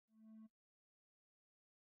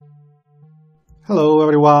Hello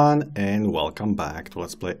everyone and welcome back to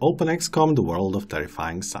Let's Play OpenXcom, the world of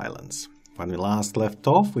terrifying silence. When we last left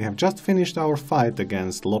off, we have just finished our fight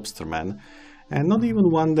against Lobsterman, and not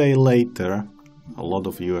even one day later, a lot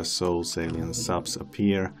of USOs, alien subs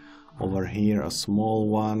appear. Over here a small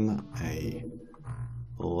one, a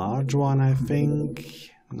large one I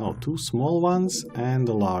think, no, two small ones and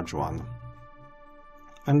a large one.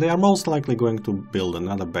 And they are most likely going to build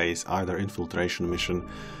another base, either infiltration mission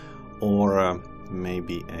or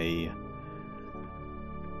maybe a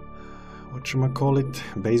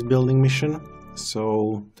whatchamacallit, base building mission.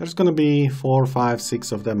 So there's gonna be 4, 5,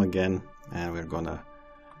 6 of them again, and we're gonna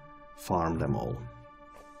farm them all.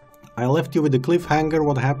 I left you with the cliffhanger.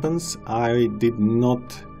 What happens? I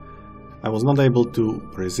was not able to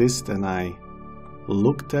resist, and I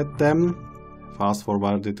looked at them, fast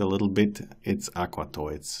forwarded a little bit. It's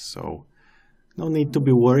TWoTS, so no need to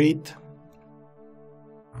be worried.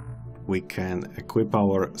 We can equip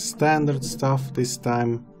our standard stuff this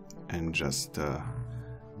time and just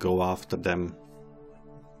go after them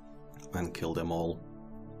and kill them all.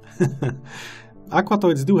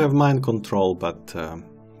 TWoTS do have mind control, but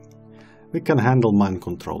we can handle mind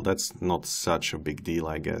control. That's not such a big deal,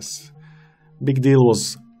 I guess. Big deal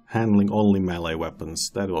was handling only melee weapons.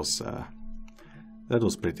 That was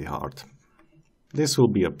pretty hard. This will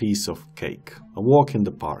be a piece of cake, a walk in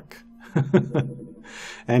the park.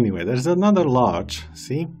 Anyway, there's another large,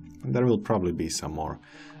 see? There will probably be some more.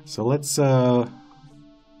 So let's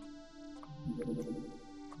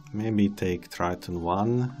maybe take Triton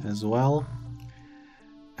 1 as well.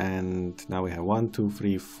 And now we have 1, 2,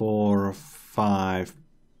 3, 4, 5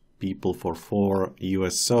 people for 4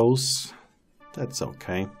 USOs. That's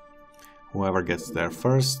okay. Whoever gets there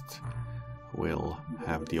first will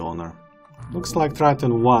have the honor. Looks like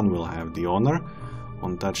Triton 1 will have the honor.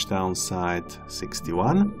 On touchdown side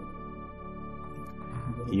 61.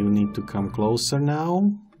 You need to come closer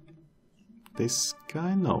now. This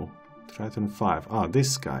guy? No. Triton 5. Ah,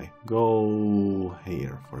 this guy. Go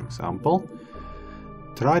here, for example.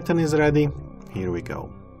 Triton is ready. Here we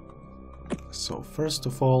go. So first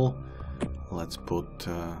of all, let's put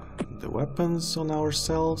the weapons on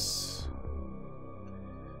ourselves.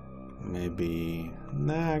 Maybe...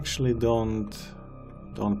 Nah, actually don't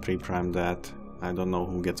pre-prime that. I don't know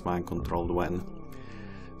who gets mind controlled when.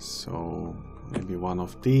 So maybe one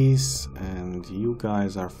of these, and you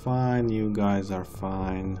guys are fine, you guys are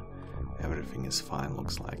fine. Everything is fine,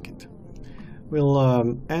 looks like it. We'll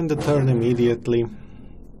end the turn immediately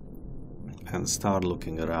and start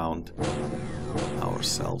looking around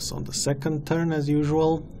ourselves on the second turn as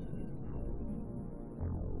usual.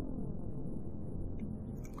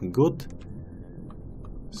 Good.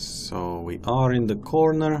 So we are in the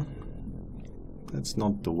corner. That's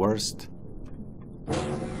not the worst.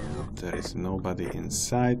 There is nobody in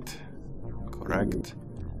sight. Correct.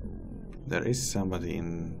 There is somebody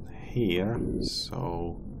in here,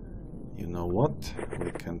 so you know what?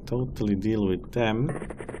 We can totally deal with them.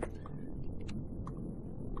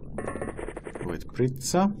 With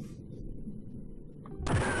Pritza.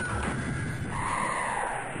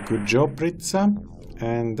 Good job, Pritza.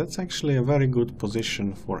 And that's actually a very good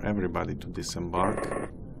position for everybody to disembark.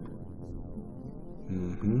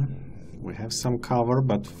 We have some cover,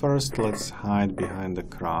 but first let's hide behind the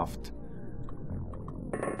craft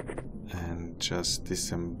and just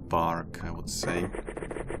disembark, I would say,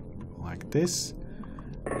 like this.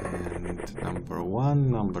 And number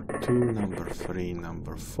 1, number 2, number 3,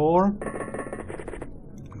 number 4.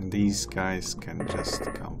 These guys can just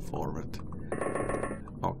come forward.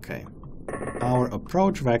 Okay. Our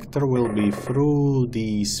approach vector will be through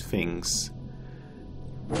these things.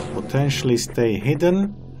 Potentially stay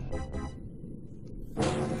hidden,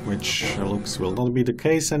 which will not be the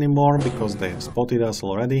case anymore because they have spotted us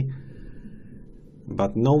already.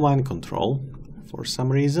 But no mind control for some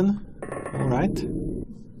reason. Alright.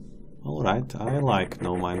 Alright, I like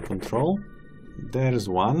no mind control. There's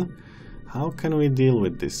one. How can we deal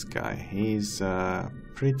with this guy? He's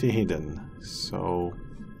pretty hidden. So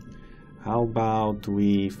how about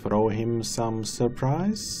we throw him some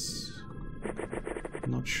surprise?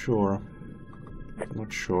 Not sure.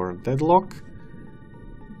 Not sure. Deadlock?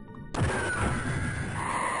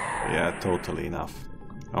 Yeah, totally enough.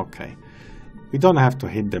 Okay. We don't have to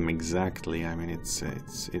hit them exactly. I mean, it's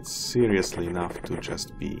seriously enough to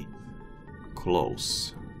just be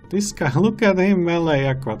close. This guy, look at him,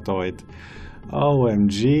 melee TWoTS.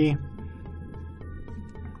 OMG.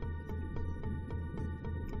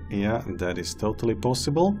 Yeah, that is totally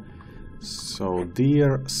possible. So,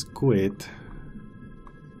 dear squid.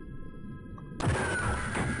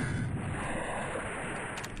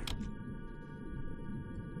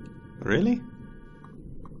 Really?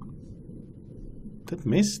 That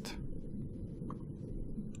missed?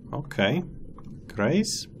 Okay.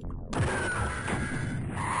 Grace?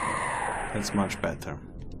 That's much better.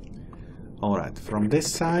 Alright, from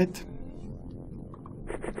this side.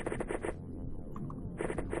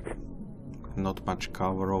 Not much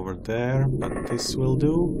cover over there, but this will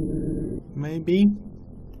do. Maybe.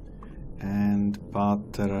 And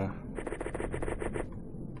Pater.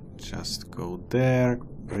 Just go there.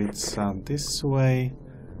 Pritsa this way.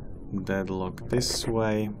 Deadlock this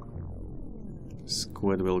way.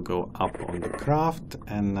 Squid will go up on the craft.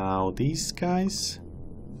 And now these guys.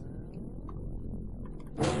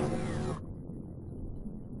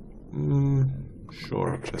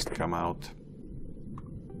 Sure, just come out.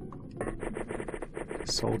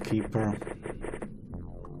 Soulkeeper.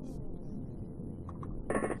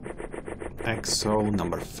 Exo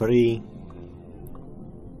number 3.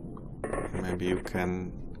 Maybe you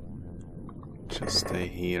can just stay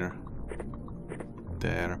here.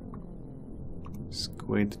 There.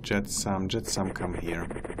 Squid, Jetsam, come here.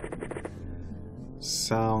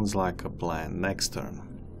 Sounds like a plan. Next turn.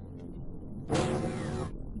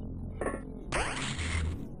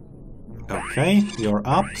 Okay, you're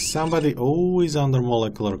up. Somebody always under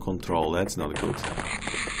molecular control. That's not good.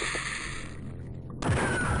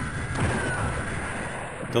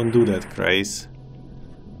 Don't do that, Grace.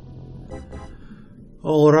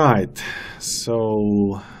 Alright,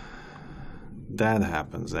 so that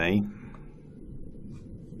happens, eh?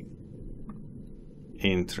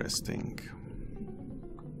 Interesting.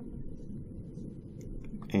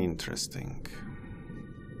 Interesting.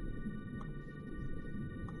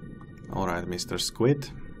 Alright, Mr. Squid.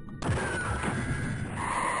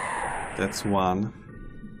 That's one.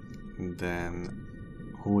 Then,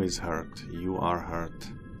 who is hurt? You are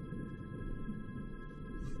hurt.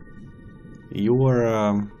 You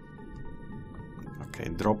were... okay,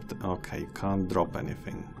 dropped... Okay, you can't drop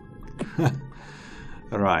anything.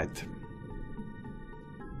 Right.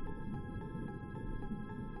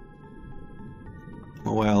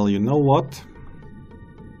 Well, you know what?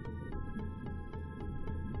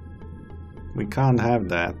 We can't have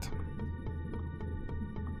that.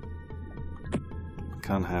 We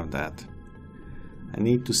can't have that. I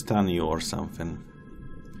need to stun you or something.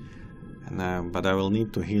 And, but I will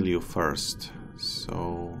need to heal you first.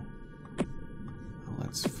 So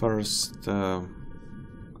let's first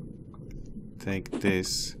take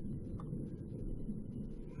this.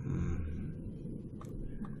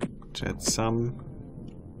 Jetsam.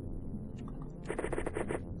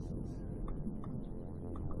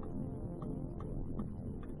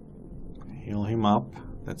 Heal him up,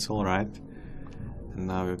 that's alright. And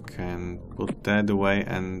now you can put that away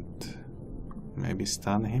and maybe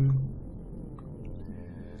stun him.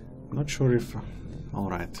 Not sure if...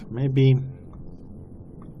 Alright, maybe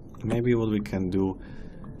what we can do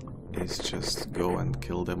is just go and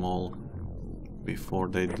kill them all before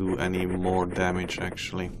they do any more damage,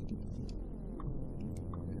 actually.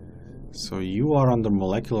 So you are under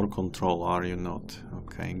molecular control, are you not?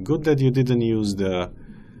 Okay, good that you didn't use the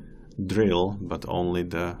drill, but only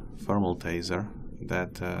the thermal taser.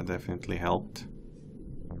 That definitely helped.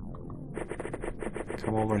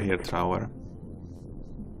 Come over here, Trower.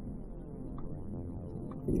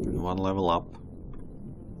 One level up.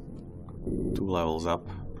 2 levels up.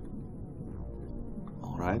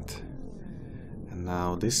 Alright. And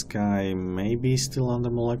now this guy may be still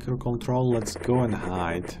under molecular control. Let's go and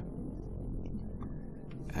hide.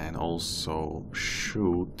 And also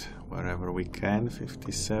shoot wherever we can.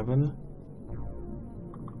 57.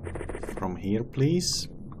 From here, please.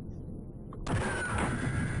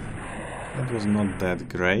 That was not that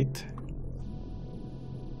great.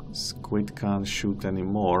 Squid can't shoot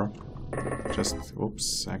anymore. Just,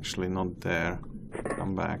 oops, actually not there.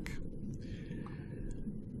 Come back.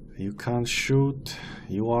 You can't shoot.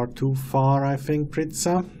 You are too far, I think,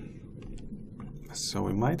 Pritsa. So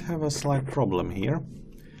we might have a slight problem here.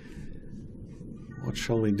 What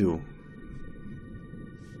shall we do?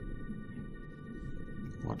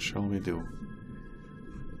 What shall we do?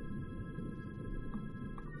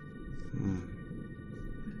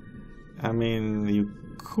 I mean, you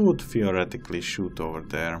could theoretically shoot over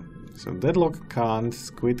there. So Deadlock can't,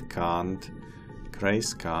 Squid can't,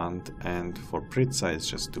 Grace can't, and for Pritsa it's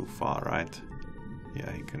just too far, right?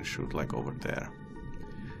 Yeah, he can shoot like over there.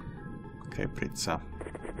 Okay, Pritsa.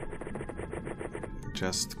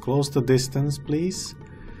 Just close the distance, please.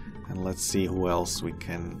 And let's see who else we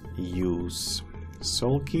can use.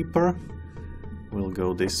 Soulkeeper will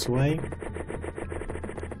go this way.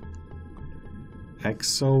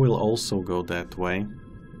 Exo will also go that way.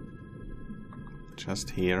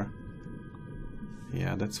 Just here.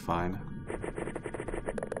 Yeah, that's fine.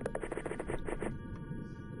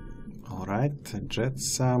 Alright,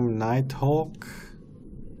 Jetsam, Nighthawk.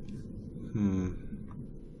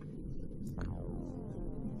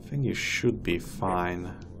 I think you should be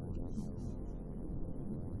fine.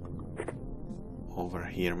 Over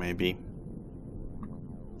here, maybe.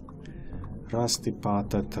 Rusty,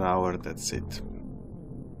 Pata, Trower, that's it.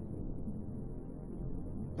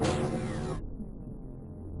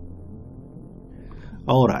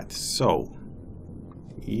 Alright, so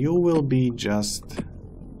you will be just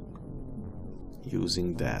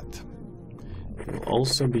using that. You'll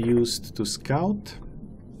also be used to scout.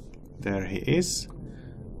 There he is.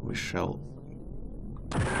 We shall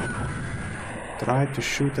try to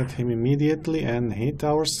shoot at him immediately and hit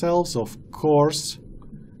ourselves, of course.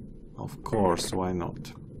 Of course, why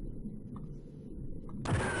not?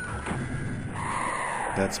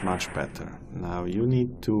 That's much better. Now you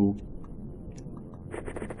need to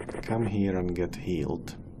come here and get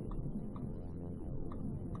healed.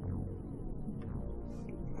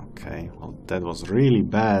 Okay, well that was really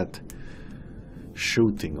bad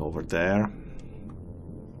shooting over there.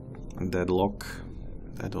 And deadlock.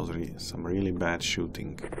 That was some really bad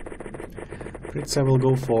shooting. Fritza will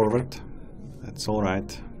go forward. That's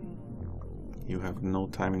alright. You have no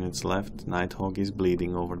time minutes left. Nighthawk is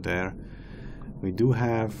bleeding over there. We do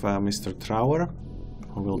have Mr. Trower,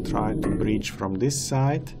 who will try to breach from this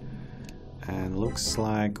side. And looks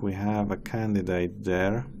like we have a candidate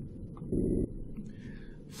there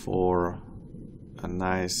for a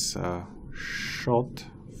nice shot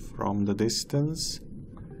from the distance.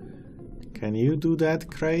 Can you do that,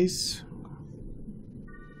 Craze?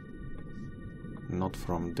 Not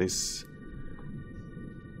from this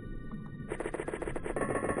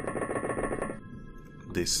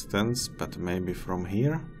distance, but maybe from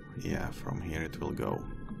here. Yeah, from here it will go.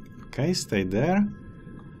 Okay, stay there.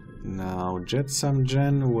 Now Jetsam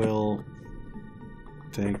Jen will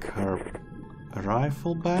take her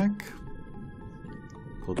rifle back,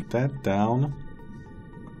 put that down,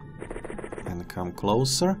 and come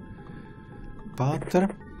closer. Pater,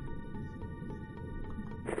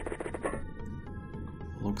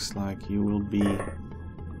 looks like you will be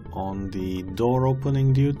on the door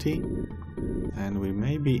opening duty, and we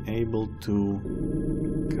may be able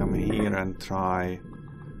to come here and try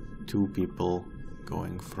two people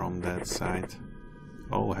going from that side.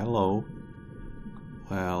 Oh, hello.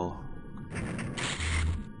 Well,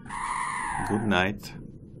 good night.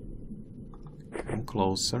 Come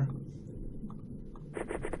closer.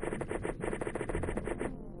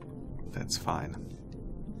 That's fine.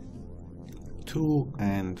 2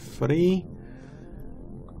 and 3.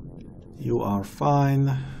 You are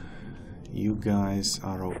fine. You guys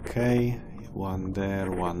are okay. One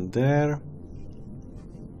there, one there.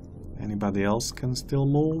 Anybody else can still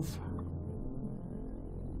move?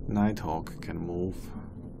 Nighthawk can move.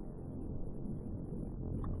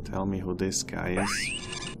 Tell me who this guy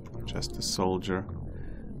is. Just a soldier.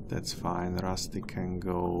 That's fine. Rusty can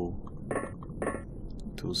go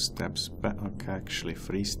 2 steps back. Okay, actually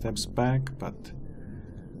 3 steps back, but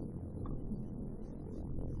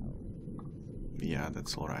yeah,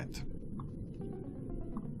 that's alright.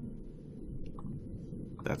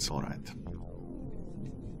 That's alright.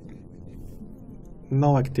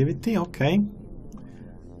 No activity, okay.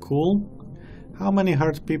 Cool. How many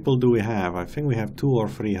hurt people do we have? I think we have 2 or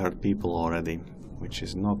 3 hurt people already, which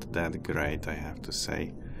is not that great, I have to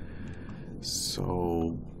say.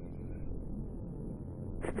 So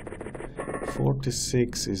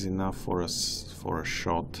 46 is enough for us for a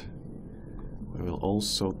shot. We will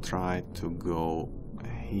also try to go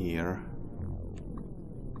here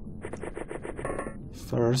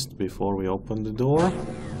first before we open the door.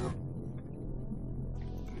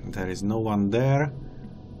 There is no one there.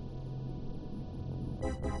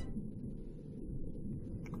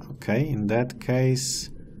 Okay, in that case,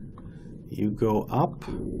 you go up.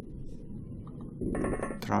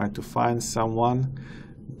 Try to find someone.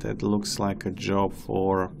 That looks like a job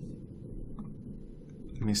for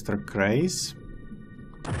Mr. Craze.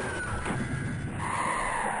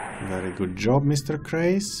 Very good job, Mr.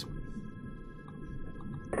 Craze.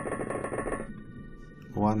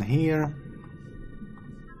 One here.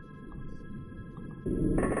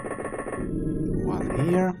 One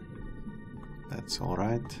here. That's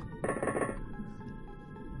alright.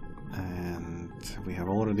 And we have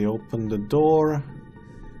already opened the door.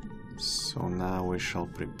 So now we shall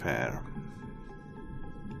prepare.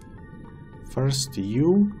 First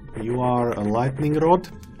you are a lightning rod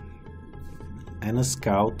and a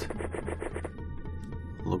scout.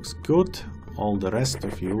 Looks good. all the rest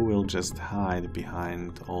of you will just hide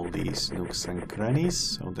behind all these nooks and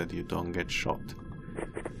crannies so that you don't get shot.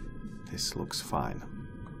 This looks fine.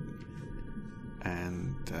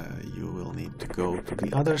 And you will need to go to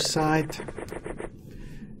the other side.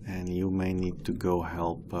 And you may need to go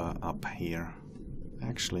help up here.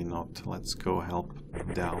 Actually not. Let's go help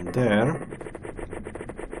down there.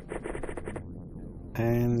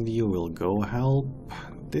 And you will go help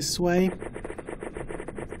this way.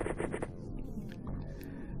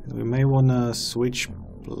 We may want to switch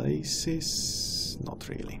places. Not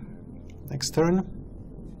really. Next turn.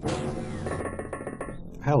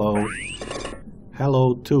 Hello.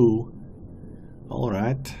 Hello too.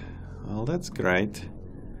 Alright. Well, that's great.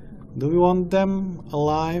 Do we want them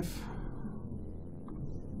alive?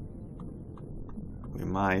 We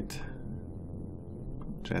might.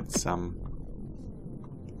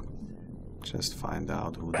 Just find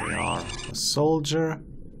out who they are. A soldier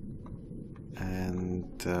and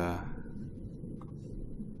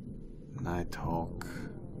Nighthawk.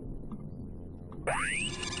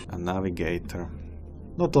 A navigator.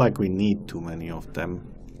 Not like we need too many of them.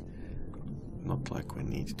 Not like we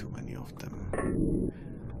need too many of them.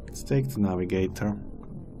 Let's take the navigator.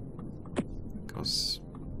 Because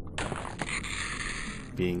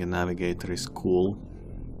being a navigator is cool.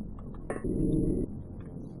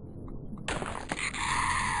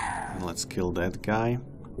 And let's kill that guy.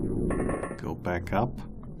 Go back up.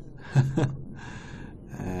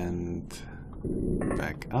 And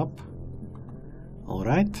back up.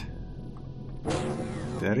 Alright.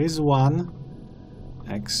 There is one.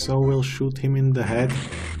 Exo will shoot him in the head.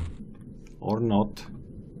 Or not.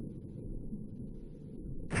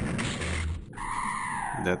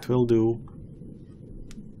 That will do.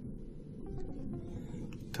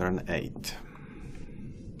 Turn 8.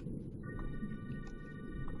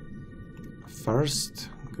 First,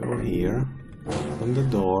 go here. Open the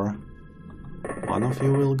door. One of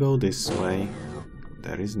you will go this way.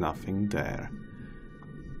 There is nothing there.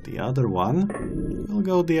 The other one will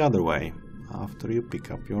go the other way after you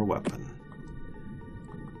pick up your weapon.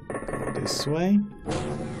 Go this way.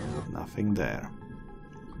 Nothing there.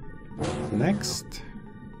 Next.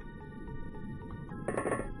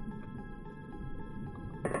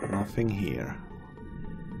 Nothing here.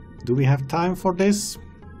 Do we have time for this?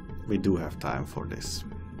 We do have time for this.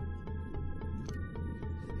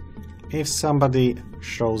 If somebody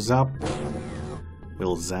shows up,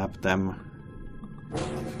 we'll zap them.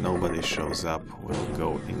 If nobody shows up, we'll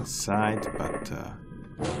go inside, but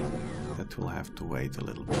that will have to wait a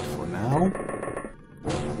little bit for now.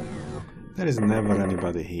 There is never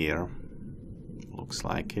anybody here. Looks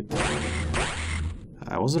like it.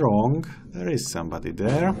 I was wrong. There is somebody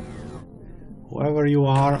there. Whoever you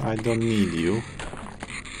are, I don't need you.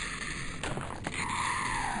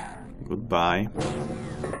 Goodbye.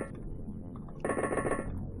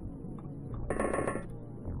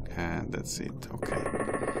 And that's it. Okay.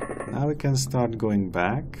 Now we can start going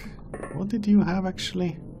back. What did you have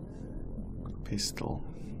actually? Pistol.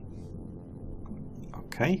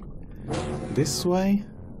 Okay. This way?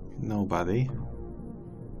 Nobody.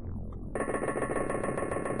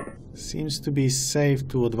 Seems to be safe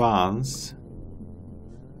to advance.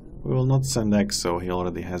 We will not send Exo, he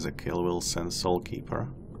already has a kill. We'll send Soulkeeper.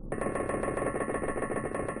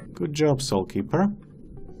 Good job, Soulkeeper.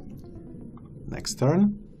 Next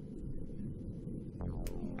turn.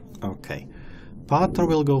 Okay. Pater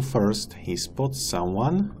will go first. He spots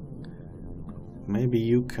someone. Maybe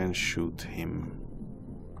you can shoot him.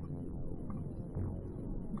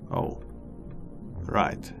 Oh.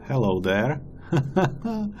 Right. Hello there.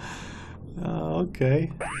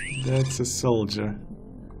 Okay. That's a soldier.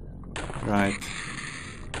 Right.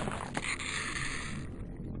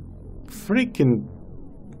 Freaking...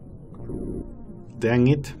 Dang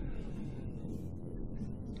it.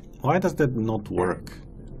 Why does that not work?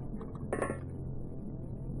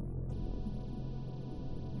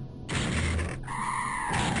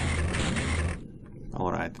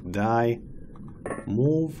 Alright, die,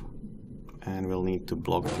 move, and we'll need to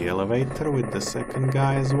block the elevator with the second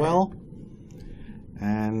guy as well.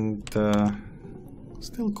 And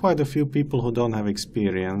still quite a few people who don't have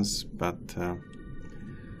experience, but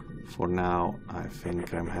for now I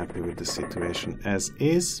think I'm happy with the situation as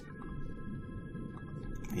is.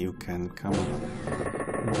 You can come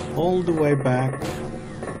all the way back,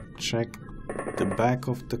 check the back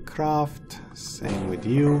of the craft, same with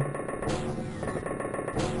you.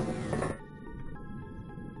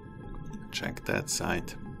 Check that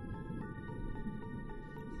side.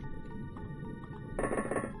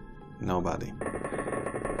 Nobody.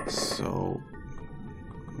 So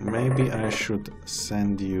maybe I should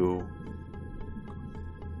send you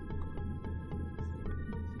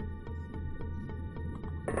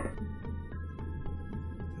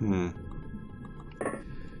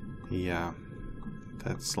Yeah,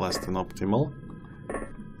 that's less than optimal.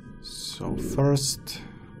 So first...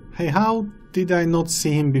 Hey, how did I not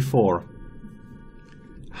see him before?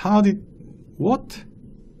 How did... What?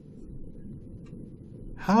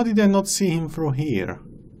 How did I not see him from here?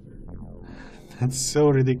 That's so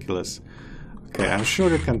ridiculous. Okay, I'm sure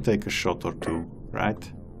you can take a shot or two,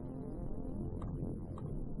 right?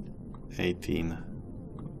 18.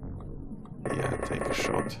 Yeah, take a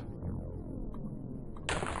shot.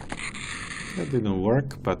 That didn't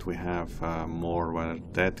work, but we have more where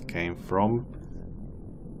that came from.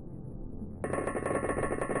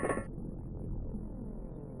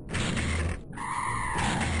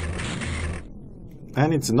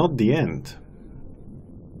 And it's not the end.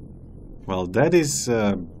 Well, that is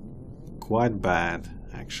quite bad,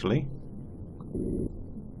 actually.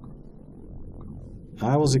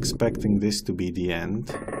 I was expecting this to be the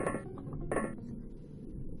end.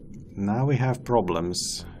 Now we have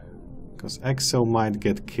problems, because Exo might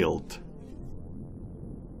get killed.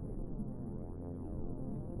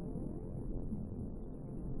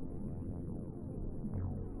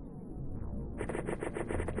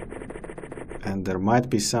 And there might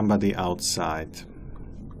be somebody outside.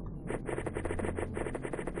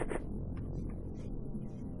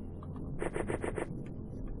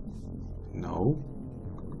 No.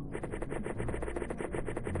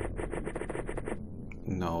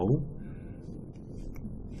 No.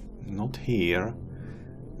 Not here.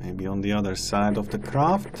 Maybe on the other side of the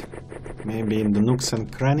craft. Maybe in the nooks and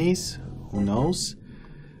crannies. Who knows?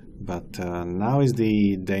 But now is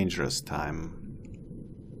the dangerous time.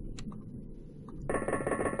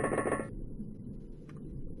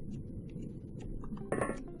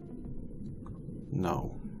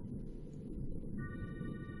 No.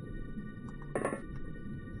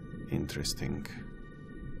 Interesting.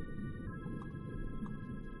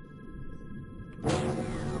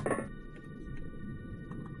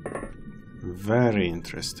 Very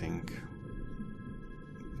interesting.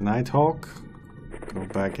 Nighthawk, go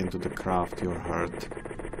back into the craft, you're hurt.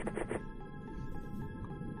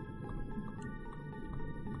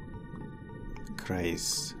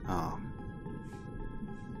 Craze. Ah.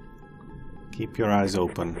 Keep your eyes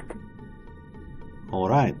open.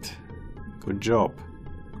 Alright. Good job.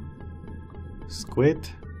 Squid.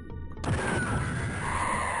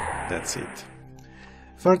 That's it.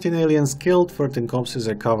 13 aliens killed, 13 corpses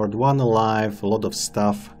recovered, 1 alive, a lot of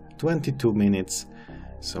stuff, 22 minutes.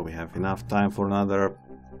 So we have enough time for another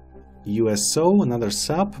USO, another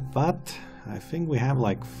sub, but I think we have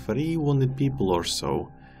like 3 wounded people or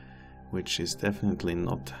so, which is definitely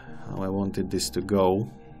not how I wanted this to go.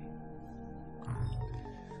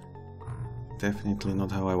 Definitely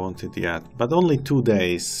not how I wanted yet, but only 2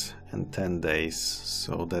 days and 10 days,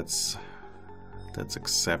 so that's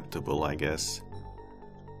acceptable, I guess.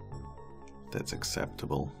 That's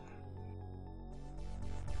acceptable.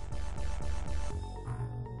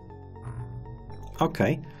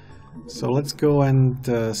 Okay, so let's go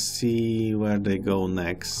and see where they go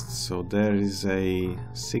next. So there is a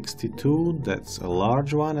 62, that's a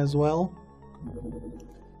large one as well.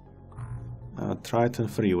 Triton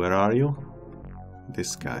 3, where are you?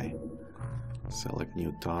 This guy. Select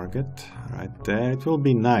new target, right there. It will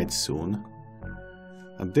be night soon.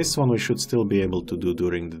 And this one we should still be able to do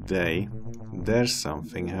during the day. There's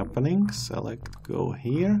something happening. Select, go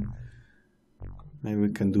here. Maybe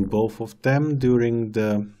we can do both of them during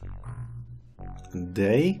the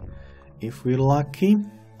day, if we're lucky.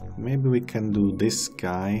 Maybe we can do this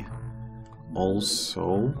guy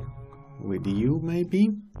also with you,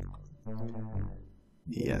 maybe?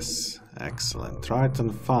 Yes, excellent.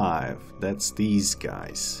 Triton 5, that's these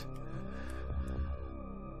guys.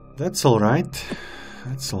 That's alright.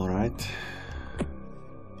 That's alright.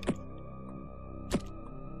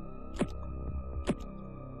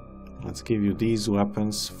 Let's give you these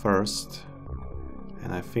weapons first.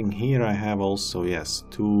 And I think here I have also, yes,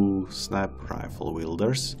 2 sniper rifle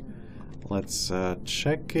wielders. Let's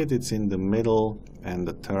check it. It's in the middle and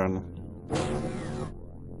the turn.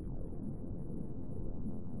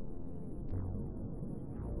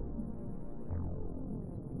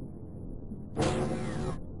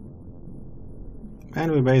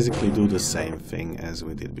 And we basically do the same thing as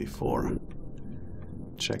we did before.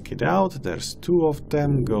 Check it out, there's 2 of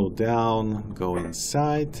them, go down, go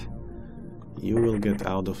inside. You will get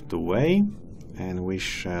out of the way, and we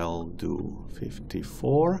shall do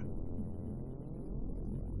 54.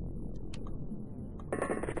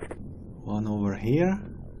 1 over here,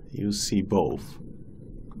 you see both.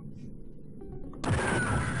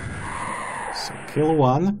 So kill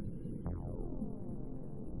 1.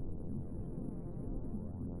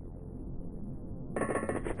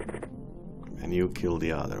 kill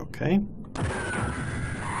the other, okay?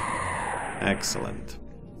 Excellent.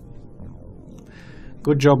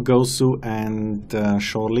 Good job, Gosu and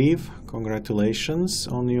Shoreleave. Congratulations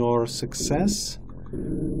on your success.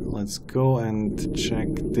 Let's go and check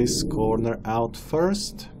this corner out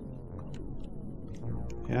first.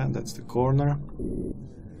 Yeah, that's the corner.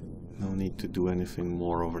 No need to do anything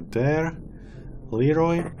more over there.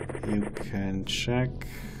 Leroy, you can check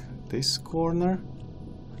this corner.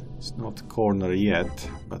 It's not corner yet,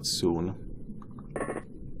 but soon.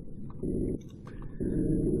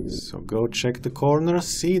 So go check the corners.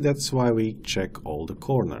 See, that's why we check all the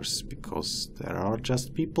corners, because there are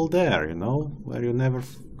just people there, you know, where you never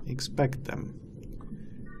expect them.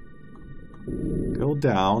 Go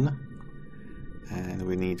down, and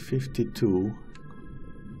we need 52.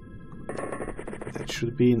 That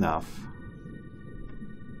should be enough.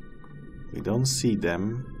 We don't see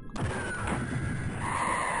them,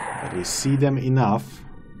 but we see them enough.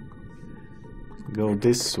 Go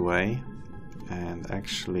this way. And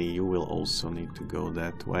actually, you will also need to go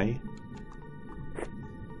that way.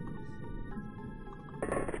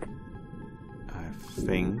 I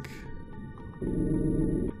think.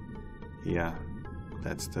 Yeah,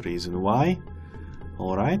 that's the reason why.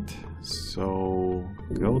 Alright, so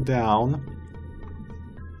go down.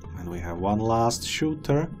 And we have one last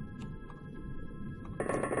shooter.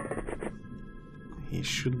 He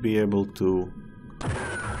should be able to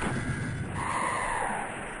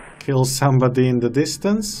kill somebody in the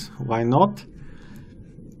distance. Why not?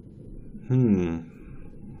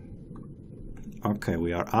 Okay,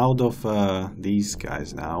 we are out of these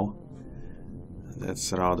guys now.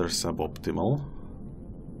 That's rather suboptimal.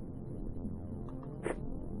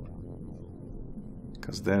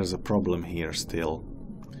 Because there's a problem here still.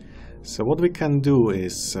 So what we can do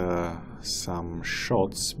is some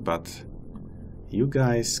shots, but you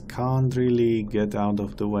guys can't really get out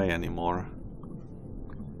of the way anymore.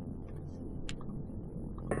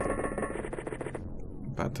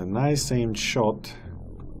 But a nice aimed shot.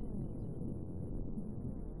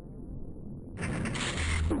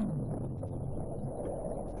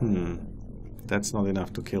 That's not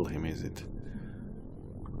enough to kill him, is it?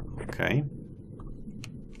 Okay.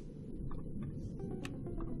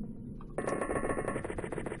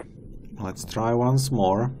 Let's try once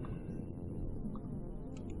more.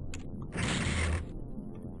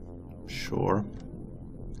 Sure.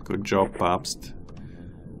 Good job, Pabst.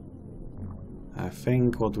 I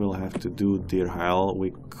think what we'll have to do, dear Hal,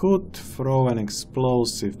 we could throw an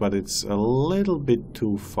explosive, but it's a little bit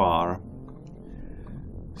too far.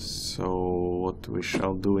 So what we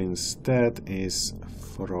shall do instead is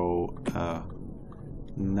throw a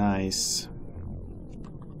nice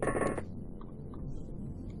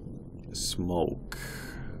smoke.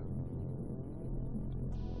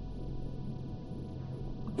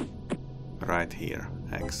 Right here.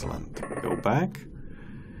 Excellent. Go back.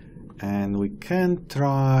 And we can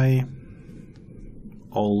try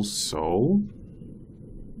also.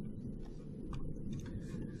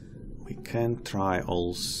 We can try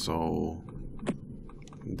also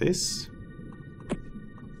this.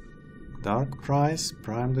 Dark Price,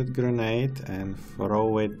 prime that grenade and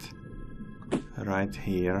throw it right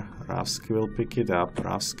here. Ravsky will pick it up.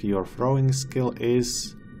 Ravsky, your throwing skill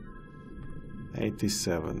is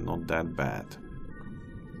 87, not that bad.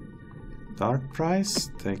 Dark Price,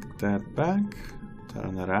 take that back,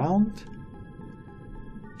 turn around.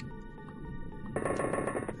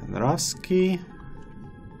 And Ravsky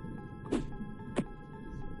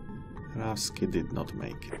did not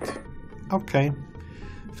make it. Okay,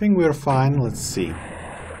 I think we're fine, let's see.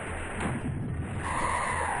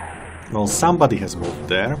 Well, somebody has moved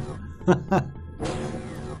there. I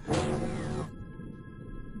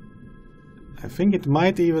think it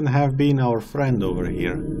might even have been our friend over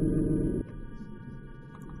here.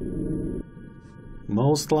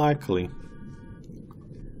 Most likely.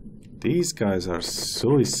 These guys are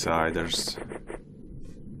suiciders.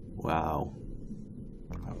 Wow.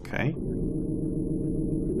 Okay.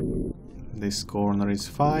 This corner is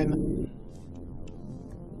fine.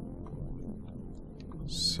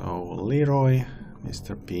 So, Leroy,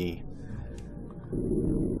 Mr. P.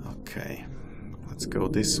 Okay. Let's go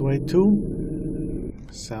this way too.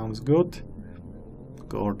 Sounds good.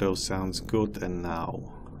 Gordo sounds good. And now,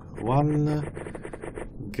 one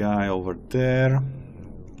guy over there.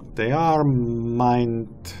 They are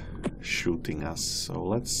mind shooting us, so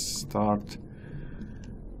let's start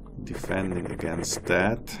defending against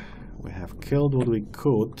that. We have killed what we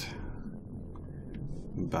could,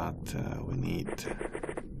 but we need to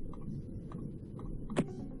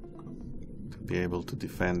be able to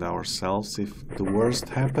defend ourselves if the worst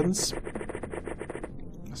happens.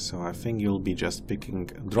 So I think you'll be just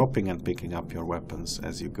dropping and picking up your weapons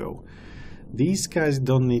as you go. These guys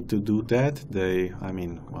don't need to do that. I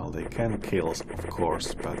mean, well, they can kill, of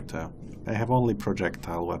course, but they have only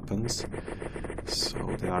projectile weapons, so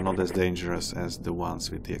they are not as dangerous as the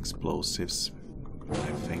ones with the explosives,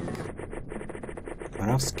 I think.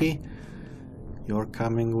 Moravsky, you're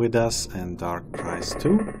coming with us, and Dark Price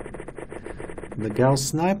too. The Gauss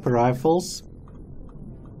sniper rifles,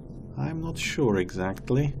 I'm not sure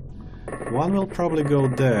exactly. One will probably go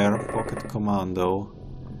there, Pocket Commando,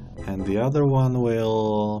 and the other one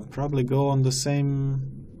will probably go on the same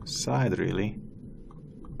side, really.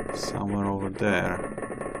 Somewhere over there.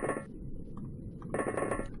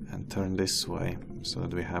 And turn this way, so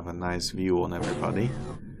that we have a nice view on everybody.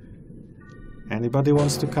 Anybody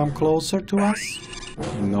wants to come closer to us?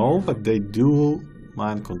 No, but they do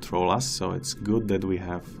mind control us, so it's good that we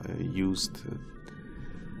have used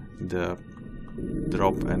the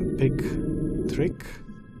drop and pick trick.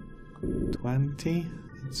 20,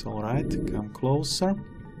 it's alright, come closer.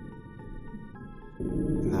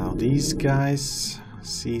 Now these guys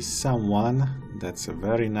see someone. That's a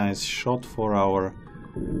very nice shot for our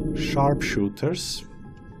sharpshooters.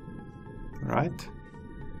 Right?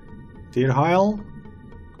 Tierheil.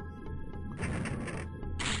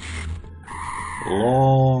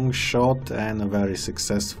 Long shot and a very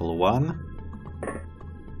successful one.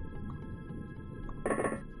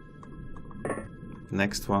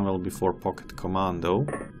 Next one will be for Pocket Commando.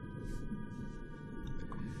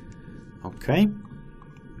 Okay.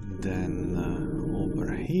 Then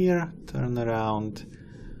over here, turn around.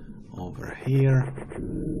 Over here.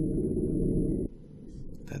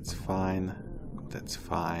 That's fine. That's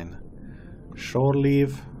fine. Shore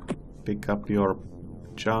leave. Pick up your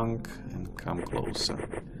junk and come closer.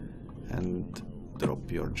 And drop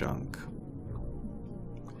your junk.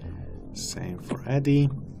 Same for Eddie.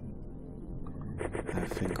 I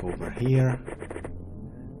think over here.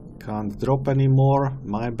 Can't drop anymore,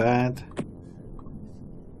 my bad.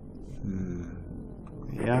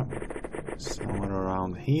 Yeah, somewhere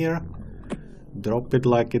around here. Drop it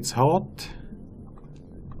like it's hot.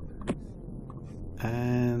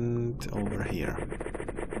 And over here.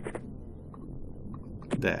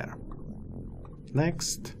 There.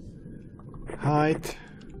 Next. Height.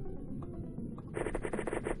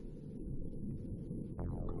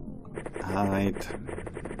 Height.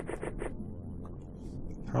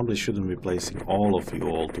 Probably shouldn't be placing all of you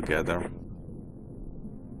all together.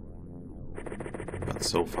 But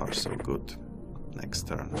so far so good. Next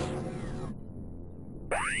turn.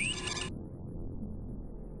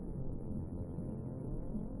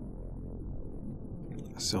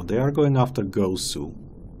 So they are going after Gosu,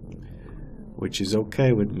 which is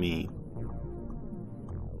okay with me.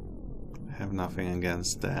 I have nothing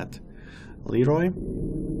against that. Leroy?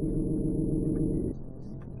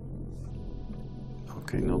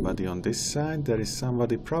 Okay, nobody on this side. There is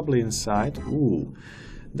somebody probably inside. Ooh,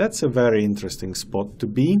 that's a very interesting spot to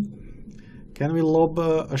be. Can we lob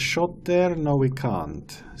a shot there? No, we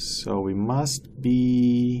can't. So we must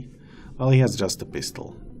be... Well, he has just a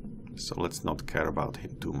pistol. So let's not care about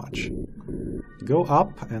him too much. Go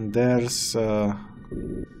up, and there's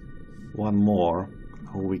one more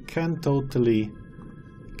who we can totally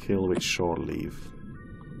kill with shore leave.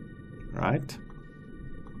 Right?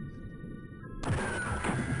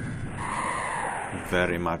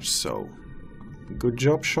 Very much so. Good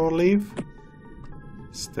job, shore leave.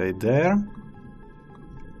 Stay there.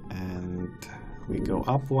 And we go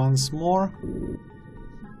up once more.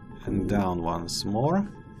 And down once more.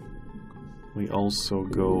 We also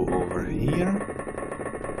go over here.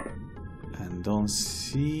 And don't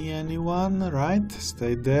see anyone, right?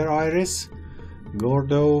 Stay there, Iris.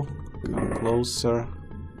 Gordo, come closer.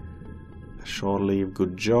 Shore leave,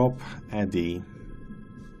 good job. Eddie.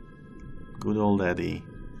 Good old Eddie.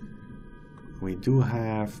 We do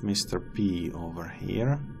have Mr. P over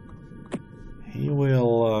here. He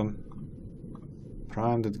will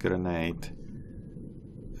prime that grenade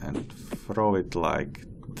and throw it like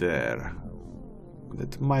there.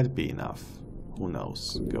 That might be enough. Who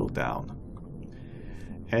knows? Go down.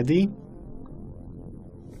 Eddie,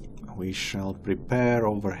 we shall prepare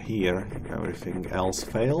over here if everything else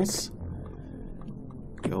fails.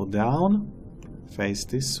 Go down. Face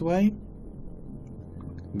this way.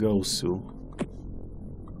 Gosu,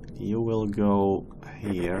 you will go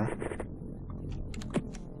here.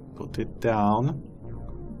 Put it down.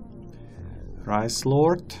 Rice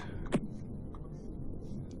Lord,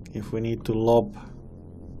 if we need to lob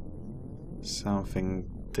something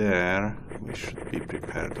there, we should be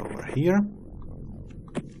prepared over here.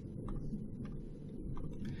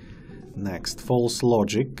 Next, false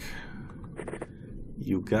logic.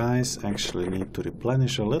 You guys actually need to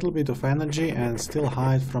replenish a little bit of energy and still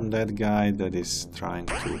hide from that guy that is trying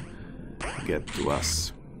to get to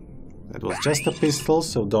us. That was just a pistol,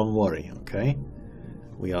 so don't worry, okay?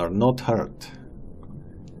 We are not hurt.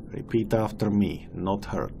 Repeat after me, not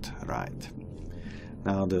hurt, right.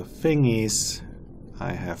 Now the thing is,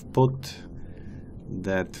 I have put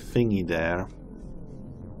that thingy there.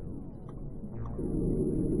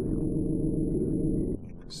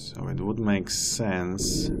 So it would make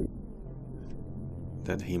sense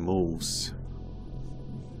that he moves.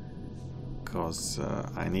 Because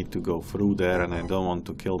I need to go through there and I don't want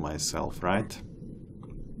to kill myself, right?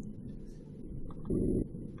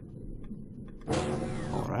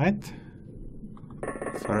 Alright.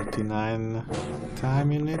 39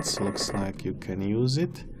 time units, looks like you can use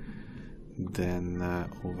it. Then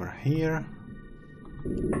over here.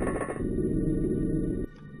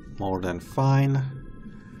 More than fine.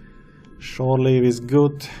 Shore leave is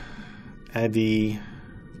good. Eddie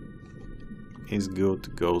is good.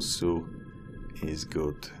 Gosu is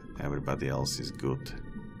good. Everybody else is good.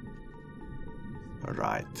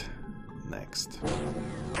 Right. Next.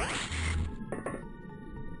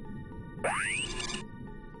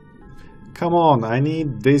 Come on, I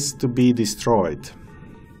need this to be destroyed.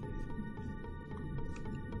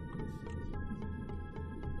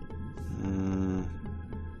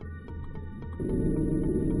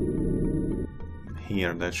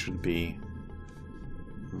 Here, that should be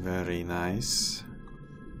very nice.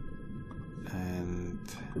 And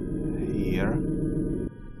here,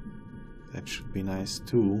 that should be nice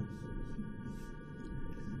too.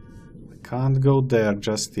 We can't go there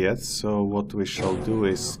just yet, so what we shall do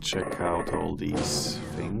is check out all these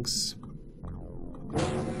things.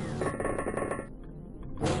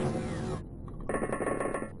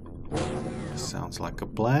 Sounds like a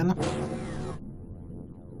plan.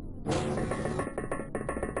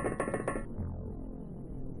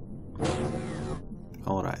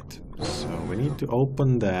 Alright, so we need to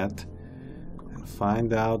open that and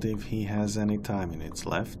find out if he has any time units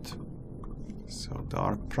left. So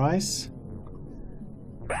dark price.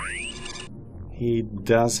 He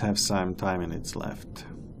does have some time units left.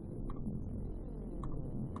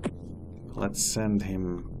 Let's send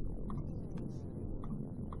him.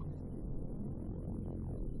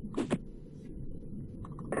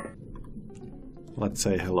 Let's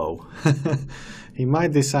say hello. He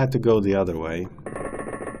might decide to go the other way.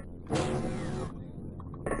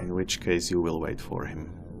 In which case you will wait for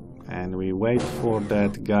him. And we wait for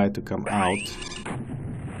that guy to come out.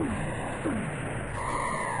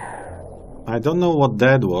 I don't know what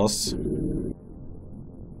that was.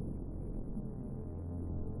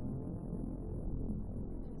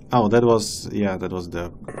 Oh, that was, yeah, that was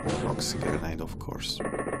the proxy grenade, of course.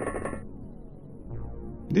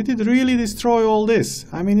 Did it really destroy all this?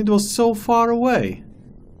 I mean, it was so far away.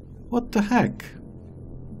 What the heck?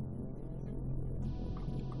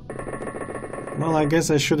 Well, I guess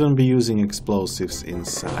I shouldn't be using explosives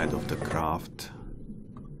inside of the craft.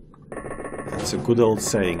 That's a good old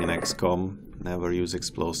saying in XCOM. Never use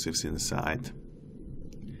explosives inside.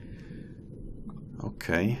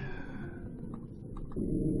 Okay.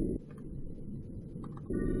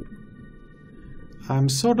 I'm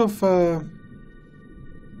sort of... I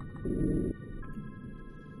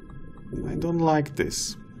don't like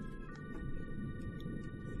this.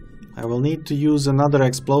 I will need to use another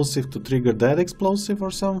explosive to trigger that explosive or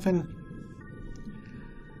something.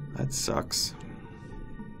 That sucks.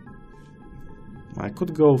 I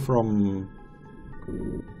could go from...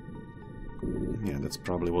 Yeah, that's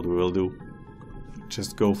probably what we will do.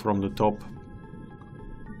 Just go from the top.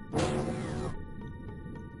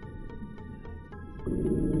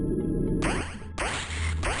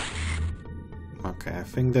 Okay, I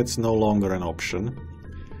think that's no longer an option.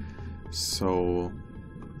 So...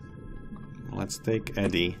 let's take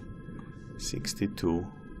Eddie, 62.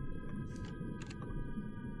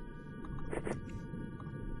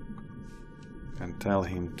 And tell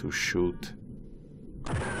him to shoot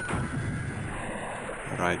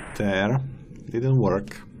right there. Didn't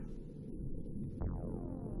work.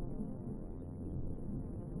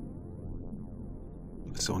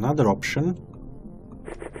 So another option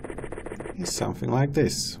is something like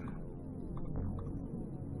this.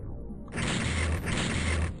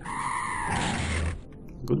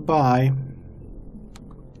 Goodbye.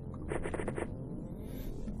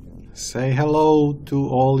 Say hello to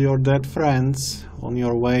all your dead friends on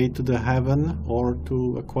your way to the heaven or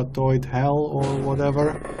to Aquatoid hell or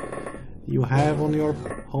whatever you have on your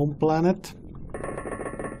home planet.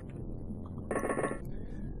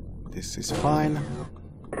 This is fine.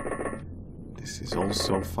 This is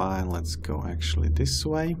also fine. Let's go actually this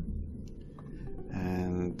way.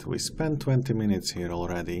 And we spent 20 minutes here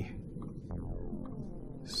already.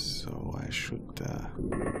 So I should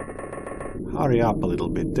hurry up a little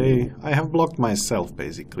bit. I have blocked myself,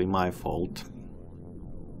 basically, my fault.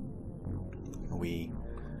 We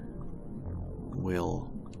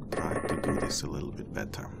will try to do this a little bit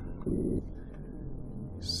better.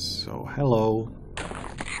 So, hello.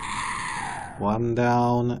 One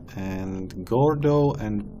down, and Gordo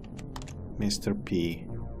and Mr. P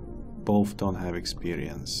both don't have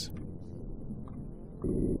experience.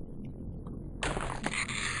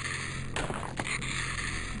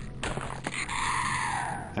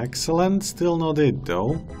 Excellent, still not it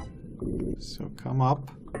though. So come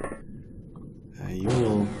up. You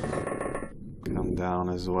will come down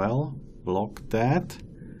as well. Block that.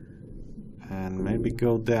 And maybe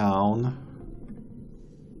go down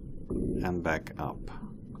and back up.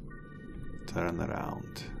 Turn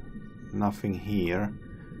around. Nothing here.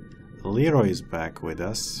 Leroy is back with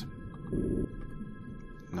us.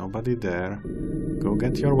 Nobody there. Go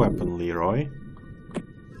get your weapon, Leroy.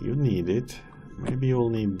 You need it. Maybe you'll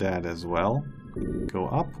need that as well. Go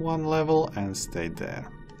up one level and stay there.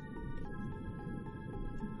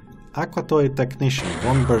 Aquatoid technician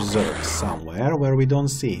gone berserk somewhere where we don't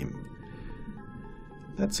see him.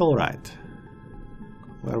 That's alright.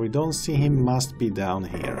 Where we don't see him must be down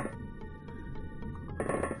here.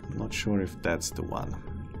 I'm not sure if that's the one.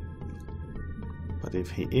 But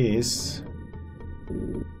if he is,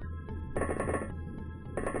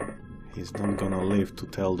 he's not gonna live to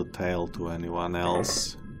tell the tale to anyone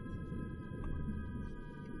else.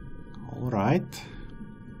 Alright.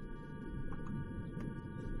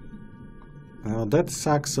 Now that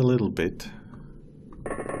sucks a little bit.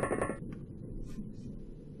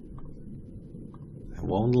 I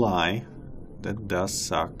won't lie, that does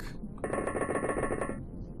suck.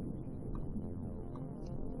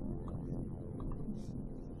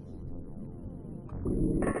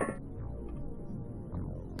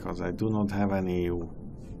 Because I do not have any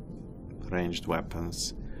ranged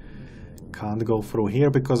weapons. Can't go through here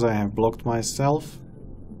because I have blocked myself.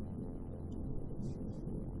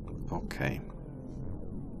 Okay.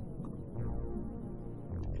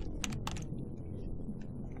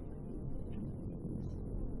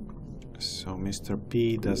 So Mr.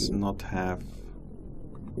 P does not have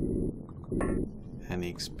any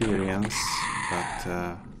experience,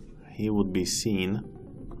 but he would be seen.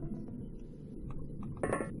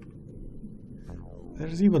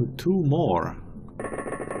 There's even two more.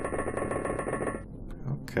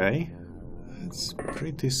 Okay, that's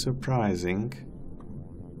pretty surprising.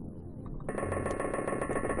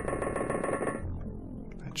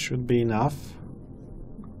 That should be enough.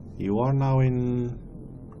 You are now in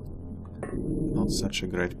not such a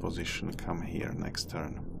great position. Come here next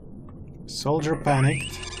turn. Soldier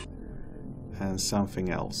panicked and something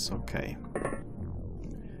else. Okay.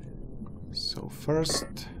 So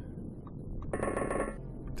first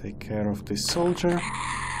take care of this soldier.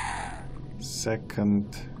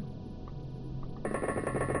 Second,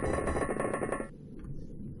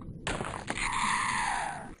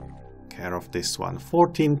 care of this one.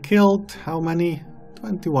 14 killed. How many?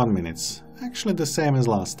 21 minutes. Actually the same as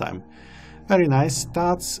last time. Very nice.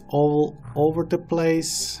 Stats all over the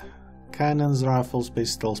place. Cannons, rifles,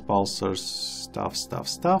 pistols, pulsars,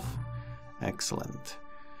 stuff. Excellent.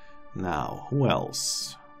 Now, who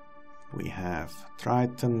else? We have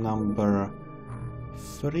Triton number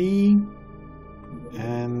 3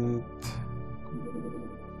 and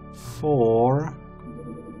 4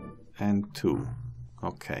 and 2.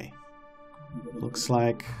 Okay. Looks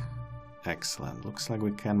like... excellent. Looks like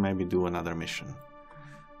we can maybe do another mission.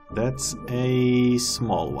 That's a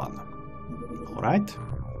small one. Alright?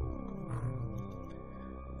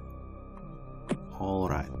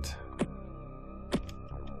 Alright.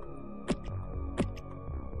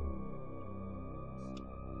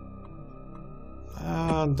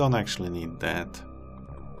 Don't actually need that.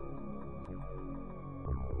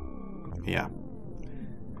 Yeah.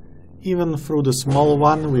 Even through the small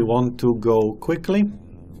one, we want to go quickly.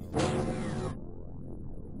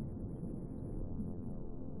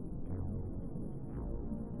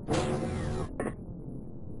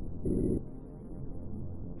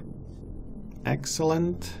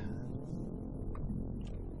 Excellent.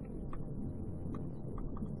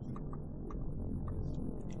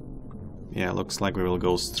 Yeah, looks like we will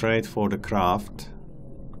go straight for the craft.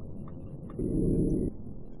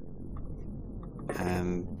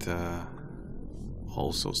 And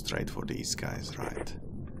also straight for these guys, right?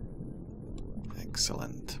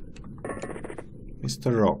 Excellent.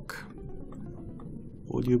 Mr. Rock,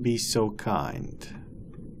 Would you be so kind?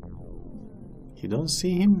 You don't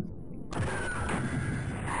see him?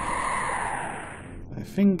 I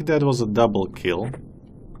think that was a double kill.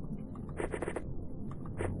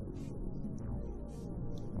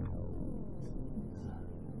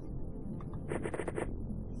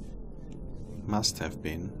 Must have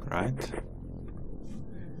been, right?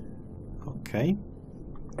 Okay.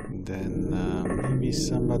 Then maybe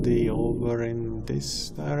somebody over in this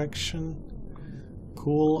direction.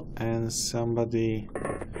 Cool, and somebody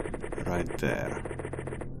right there.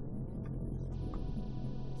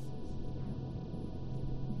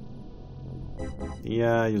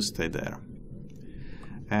 Yeah, you stay there.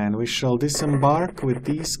 And we shall disembark with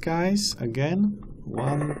these guys again.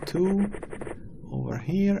 1, 2, over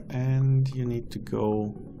here, and you need to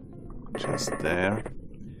go just there.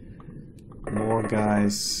 More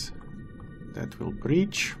guys that will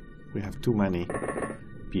breach. We have too many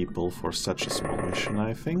people for such a small mission,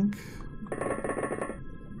 I think.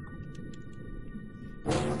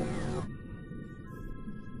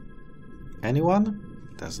 Anyone?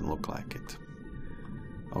 Doesn't look like it.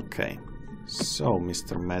 Okay, so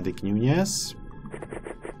Mr. Medic Nunez.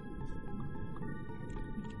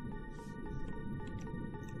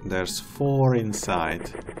 There's 4 inside.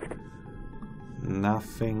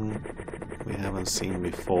 Nothing we haven't seen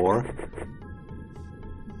before.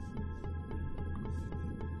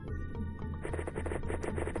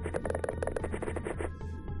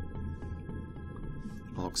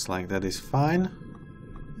 Looks like that is fine.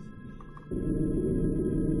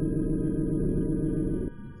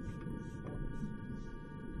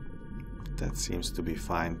 That seems to be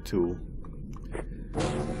fine too.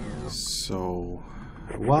 So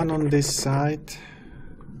 1 on this side,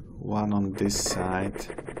 1 on this side,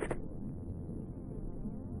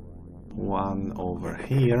 1 over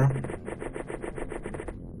here,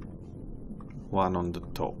 1 on the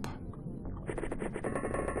top.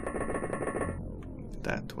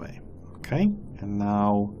 That way. Okay, and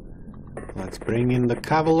now let's bring in the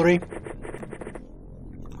cavalry.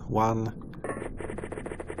 1,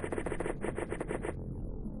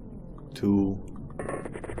 2,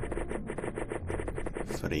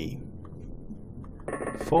 3,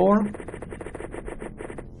 4,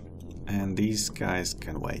 and these guys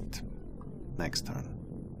can wait. Next turn.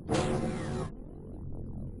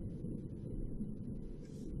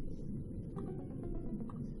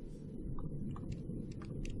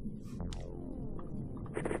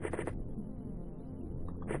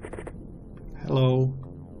 Hello.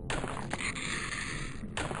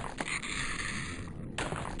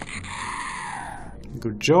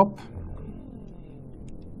 Good job.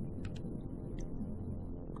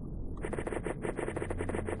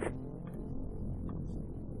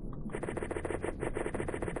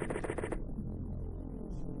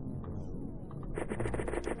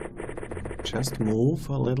 Just move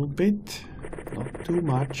a little bit, not too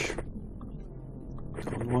much.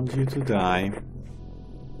 Don't want you to die.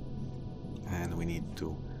 And we need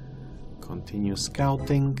to continue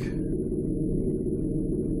scouting.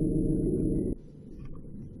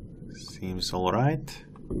 Seems alright.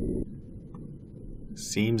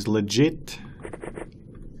 Seems legit.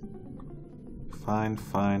 Fine,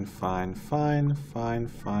 fine, fine, fine, fine,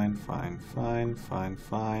 fine, fine, fine, fine,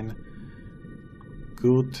 fine.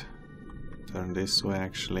 Good. Turn this way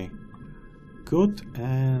actually. Good,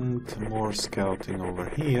 and more scouting over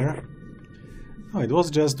here. Oh, it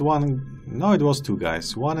was just 1. No, it was 2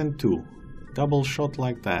 guys. 1 and 2. Double shot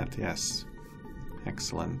like that, yes.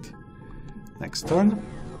 Excellent. Next turn.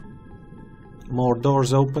 More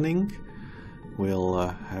doors opening. We'll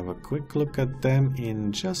have a quick look at them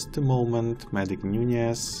in just a moment. Medic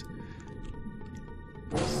Nunez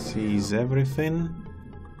sees everything.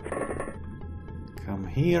 Come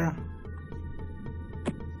here.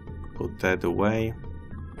 Put that away.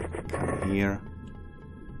 Come here.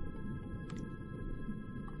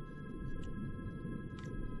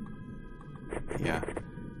 Yeah,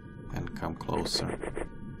 and come closer.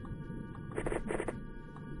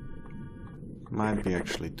 Might be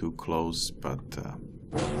actually too close, but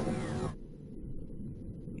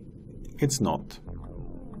it's not.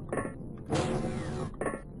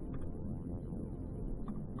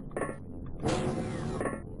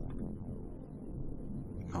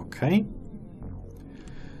 Okay.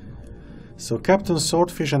 So Captain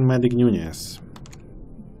Swordfish and Medic Nunez.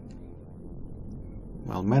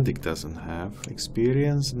 Well, Medic doesn't have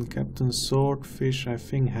experience, and Captain Swordfish, I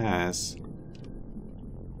think, has.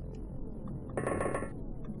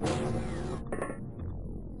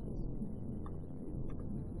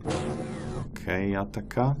 Okay,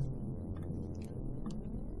 Ataka.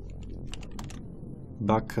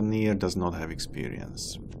 Buccaneer does not have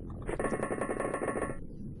experience.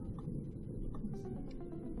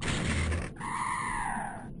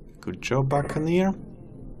 Good job, Buccaneer.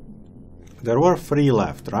 There were 3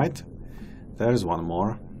 left, right? There's one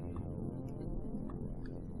more.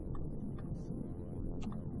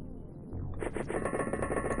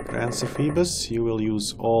 Grand Phoebus, you will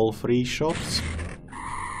use all 3 shots.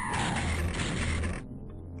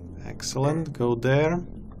 Excellent, go there.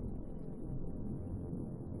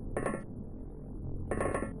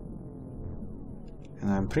 And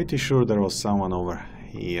I'm pretty sure there was someone over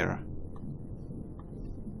here.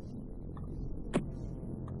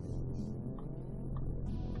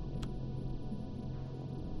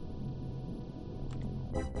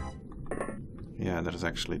 Yeah, there's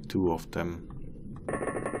actually 2 of them.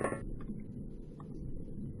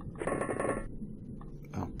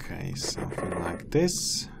 Okay, something like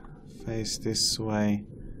this. Face this way.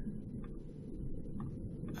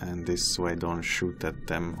 And this way, don't shoot at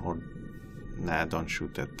them. Or, nah, don't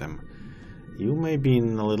shoot at them. You may be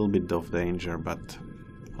in a little bit of danger, but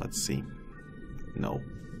let's see. No.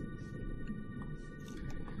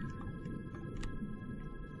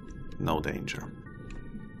 No danger.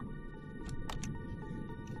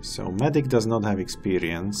 So, medic does not have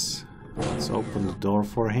experience. Let's open the door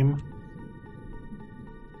for him.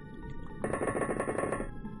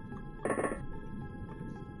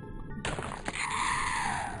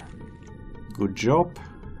 Good job.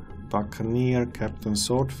 Buccaneer, Captain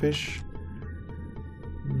Swordfish.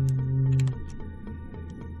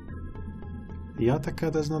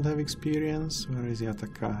 Yataka does not have experience. Where is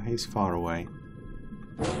Yataka? He's far away.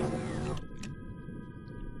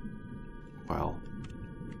 Well,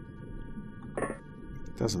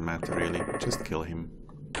 doesn't matter really. Just kill him.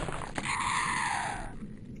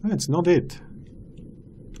 That's not it.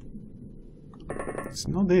 It's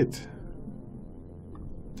not it.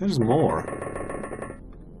 There's more.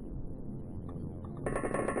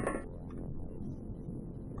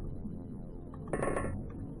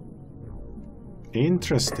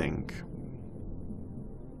 Interesting.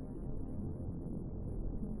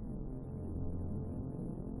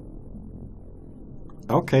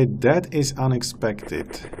 Okay, that is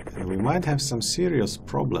unexpected. And we might have some serious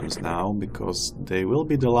problems now, because they will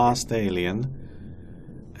be the last alien.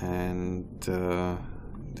 And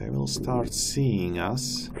they will start seeing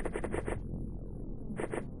us.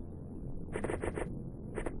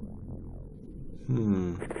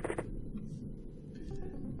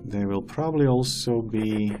 They will probably also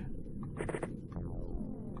be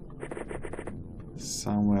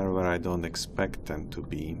somewhere where I don't expect them to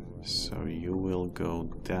be. So you will go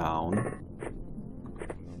down.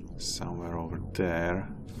 Somewhere over there.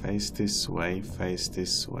 Face this way, face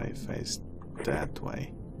this way, face that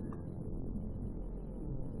way.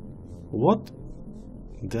 What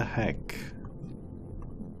the heck?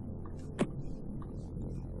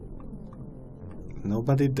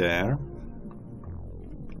 Nobody there.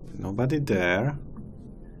 Nobody there.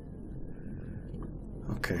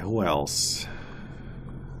 Okay, who else?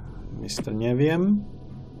 Mr. Nie wiem.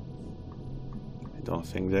 I don't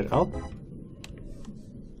think they're up.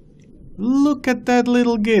 Look at that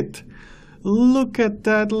little git. Look at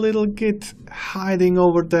that little git hiding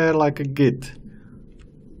over there like a git.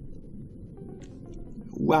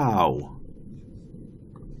 Wow.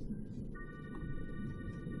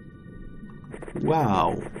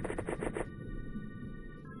 Wow.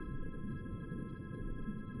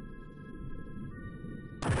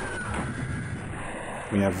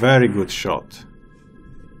 We have very good shot.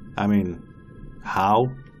 I mean,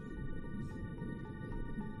 how?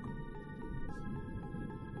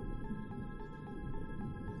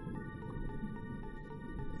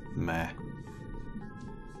 Meh.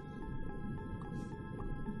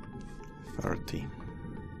 30.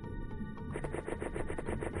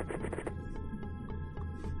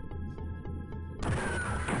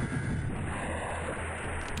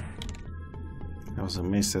 That was a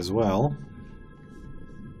miss as well.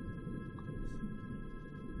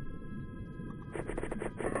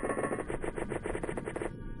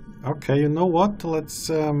 Okay, you know what? Let's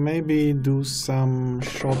maybe do some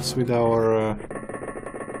shots with our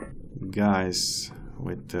guys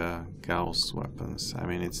with Gauss weapons. I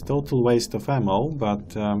mean, it's total waste of ammo,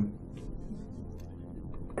 but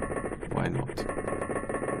why not?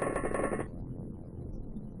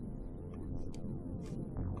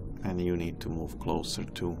 And you need to move closer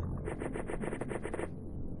too.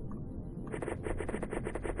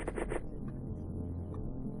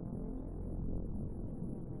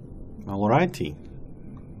 Alrighty.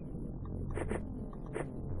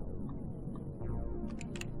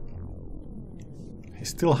 He's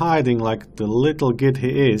still hiding like the little git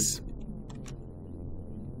he is.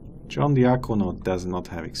 John the Aquanaut does not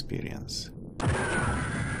have experience.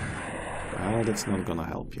 Well, that's not gonna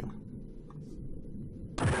help you.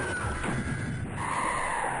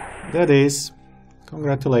 That is.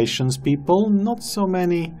 Congratulations, people. Not so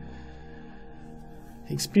many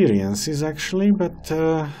experiences, actually, but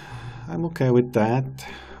I'm okay with that.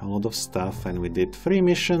 A lot of stuff, and we did 3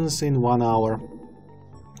 missions in 1 hour.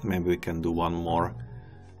 Maybe we can do 1 more.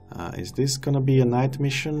 Is this gonna be a night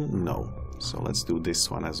mission? No. So let's do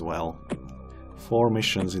this one as well. 4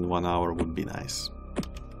 missions in 1 hour would be nice.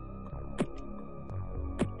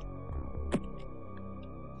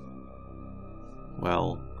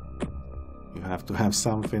 Well, you have to have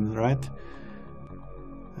something, right?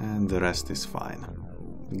 And the rest is fine.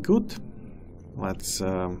 Good. Let's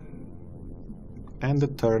end the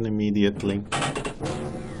turn immediately.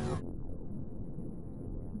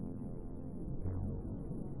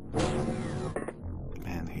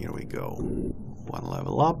 And here we go. 1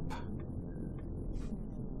 level up.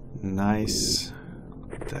 Nice.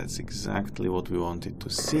 That's exactly what we wanted to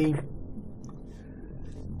see.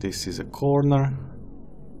 This is a corner.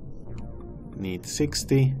 Need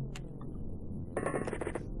 60.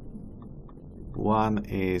 1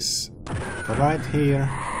 is right here.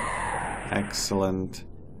 Excellent.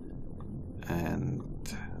 And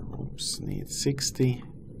oops, need 60.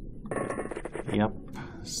 Yep,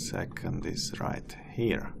 second is right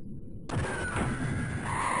here.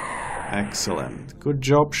 Excellent. Good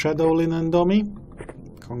job, Shadowlin and Domi.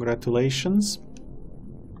 Congratulations.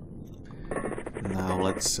 Now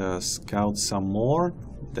let's scout some more.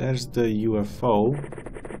 There's the UFO.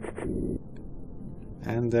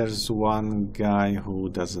 And there's one guy who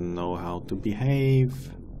doesn't know how to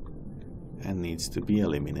behave and needs to be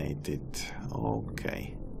eliminated.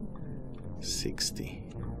 Okay. 60.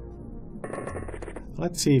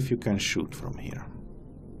 Let's see if you can shoot from here.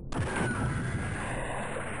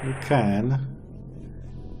 You can,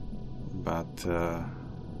 but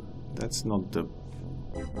that's not the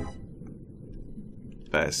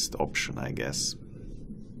best option, I guess.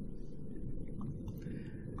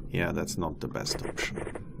 Yeah, that's not the best option.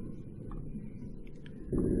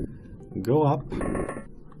 Go up.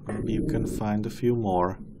 Maybe you can find a few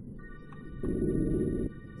more.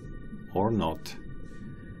 Or not.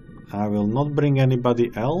 I will not bring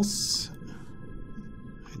anybody else.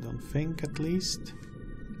 I don't think, at least.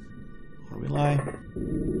 Or will I?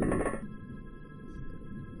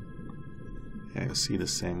 Yeah, you see the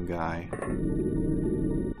same guy.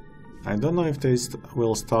 I don't know if they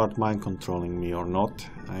will start mind controlling me or not.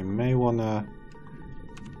 I may wanna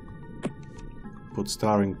put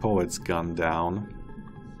Starring Poet's gun down.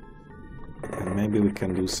 And maybe we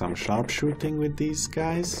can do some sharpshooting with these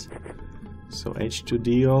guys. So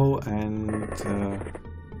H2DO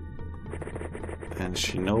and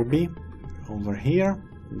Shinobi over here.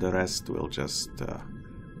 The rest will just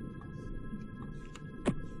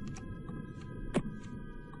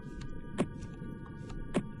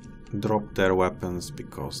drop their weapons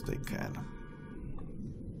because they can.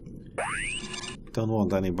 Don't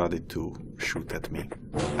want anybody to shoot at me.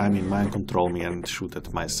 I mean, mind control me and shoot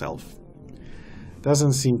at myself.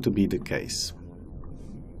 Doesn't seem to be the case.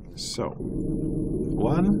 So,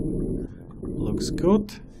 1 looks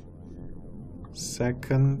good.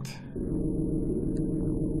 Second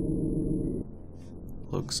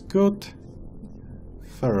looks good.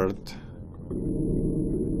 Third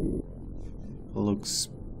looks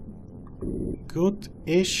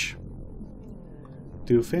good-ish.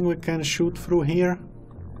 Do you think we can shoot through here?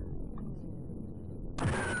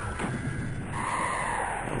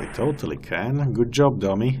 We totally can. Good job,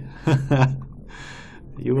 Domi.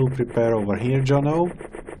 You will prepare over here, Jono.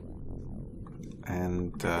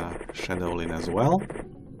 And Shadowlin as well.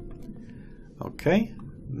 Okay.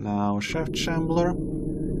 Now Chef Chambler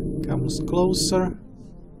comes closer.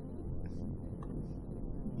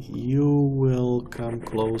 You will come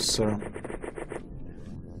closer.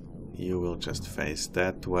 You will just face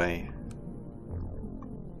that way.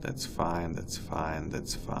 That's fine, that's fine,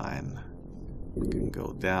 that's fine. You can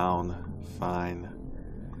go down. Fine.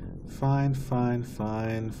 Fine, fine,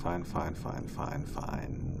 fine, fine, fine, fine, fine,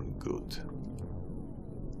 fine. Good.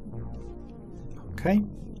 Okay.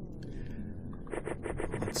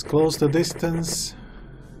 Let's close the distance.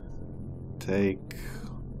 Take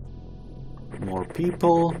more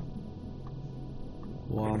people.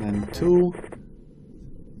 1 and 2.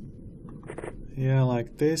 Yeah,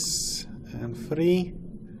 like this. And 3.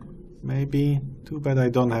 Maybe. Too bad I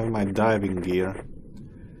don't have my diving gear.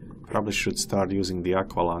 Probably should start using the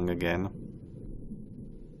aqualung again.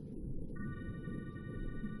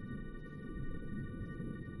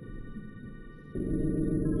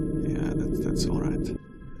 that's alright.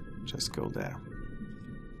 Just go there.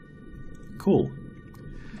 Cool.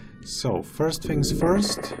 So, first things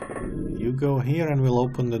first, you go here and we'll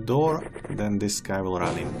open the door, then this guy will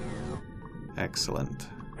run in. Excellent.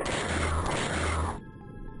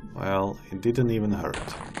 Well, it didn't even hurt.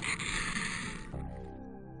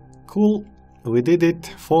 Cool, we did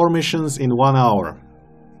it. 4 missions in 1 hour.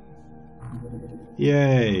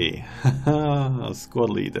 Yay! A squad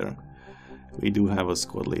leader. We do have a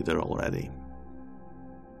squad leader already.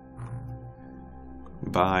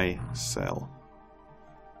 Buy, sell.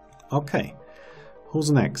 Okay,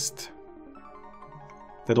 who's next?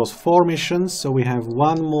 That was 4 missions, so we have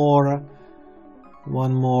one more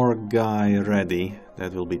guy ready.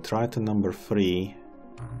 That will be Triton number 3.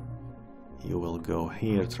 You will go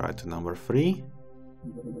here, Triton number 3.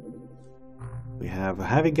 We have a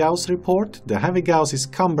Heavy Gauss report. The Heavy Gauss is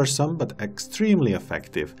cumbersome but extremely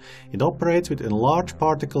effective. It operates with a large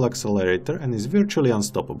particle accelerator and is virtually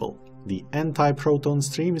unstoppable. The anti-proton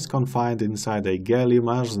stream is confined inside a gallium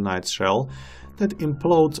arsenide shell that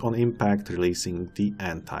implodes on impact, releasing the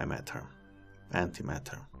antimatter.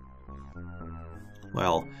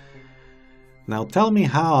 Well, now tell me,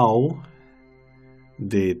 how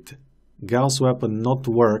did Gauss weapon not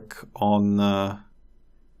work on the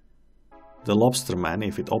Lobsterman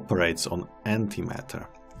if it operates on antimatter?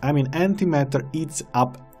 I mean, antimatter eats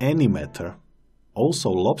up any matter. Also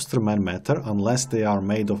Lobsterman matter, unless they are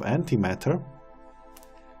made of antimatter.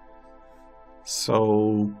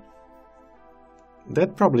 So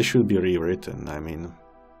that probably should be rewritten. I mean,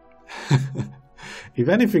 if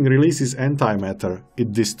anything releases antimatter,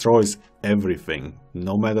 it destroys everything,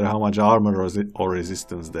 no matter how much armor or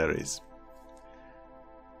resistance there is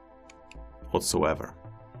whatsoever.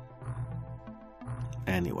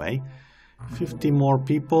 Anyway, 50 more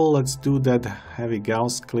people. Let's do that Heavy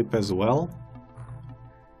Gauss clip as well.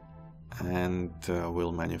 And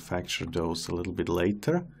we'll manufacture those a little bit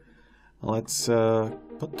later. Let's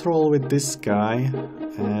patrol with this guy.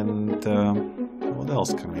 And what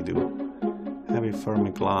else can we do? Heavy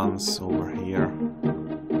Fermi glance over here.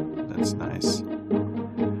 That's nice.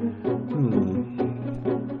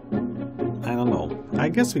 I don't know. I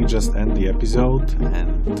guess we just end the episode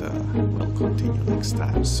and we'll continue next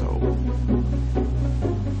time. So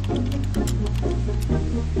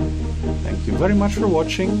thank you very much for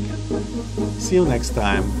watching. See you next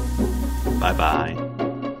time. Bye bye.